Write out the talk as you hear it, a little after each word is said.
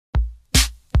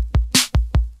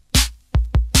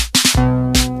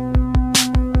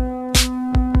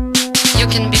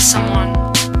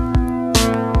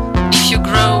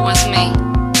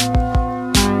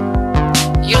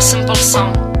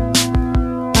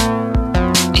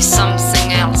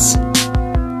performance.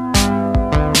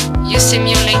 You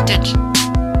simulated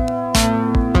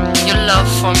your love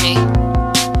for me.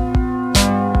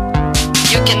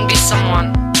 You can be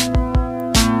someone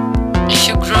if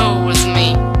you grow with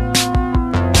me.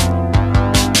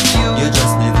 You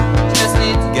just need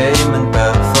game and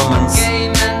performance.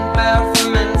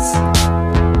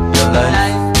 Your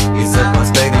life is a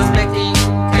prospecting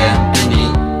company.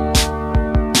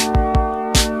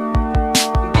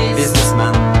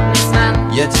 Businessman,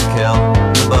 yet you kill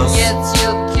the boss.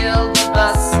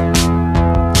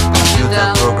 Computer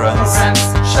programs,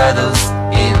 shadows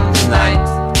in the night.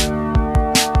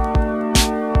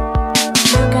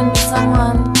 You can be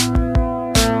someone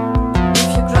if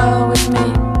you grow with me.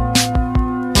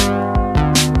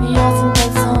 Your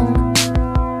simple song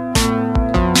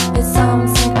is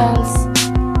something else.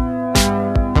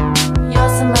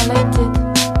 You're simulated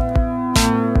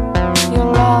your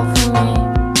love for me.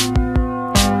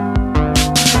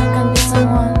 You can be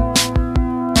someone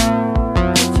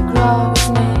if you grow with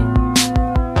me.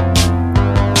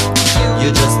 You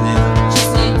just need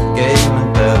game and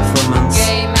performance.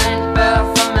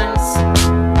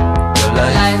 Your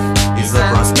life is a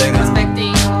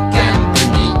prospecting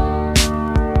company.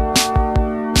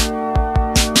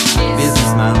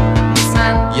 Businessman,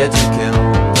 yet you kill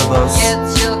the boss.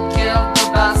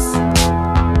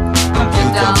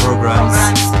 Computer programs,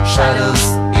 shadows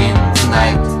in the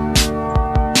night.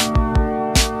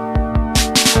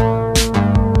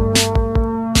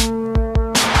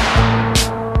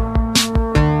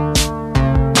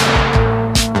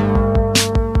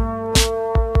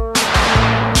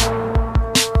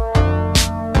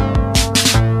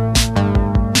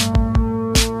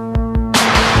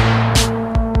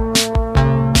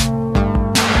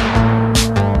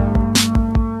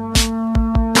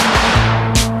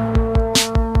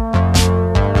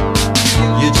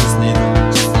 You just need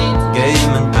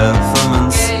game and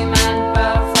performance.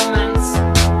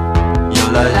 Your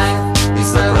life is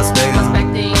a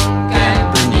prospecting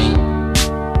company.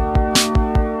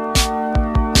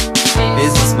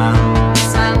 Businessman,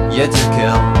 yet you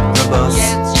kill the boss.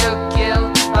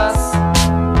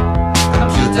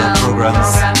 Computer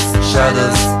programs,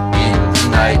 shadows in the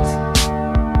night.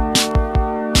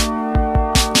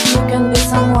 You can be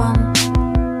someone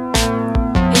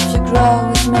if you grow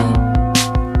with me.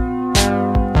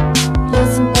 Your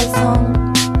simple song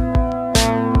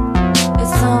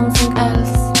is something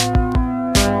else.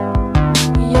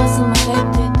 You're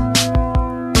simulated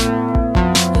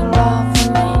your love for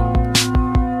me.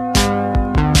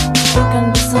 You can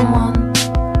be someone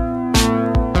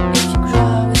if you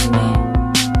grow with me.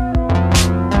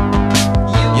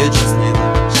 You just need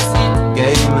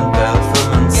game and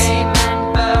performance.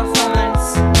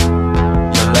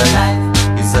 Your life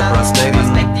is a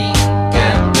prospecting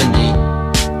company.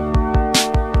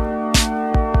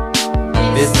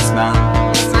 Businessman,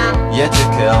 yet you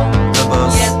kill the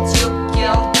boss.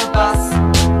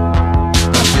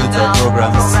 Computer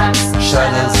programs,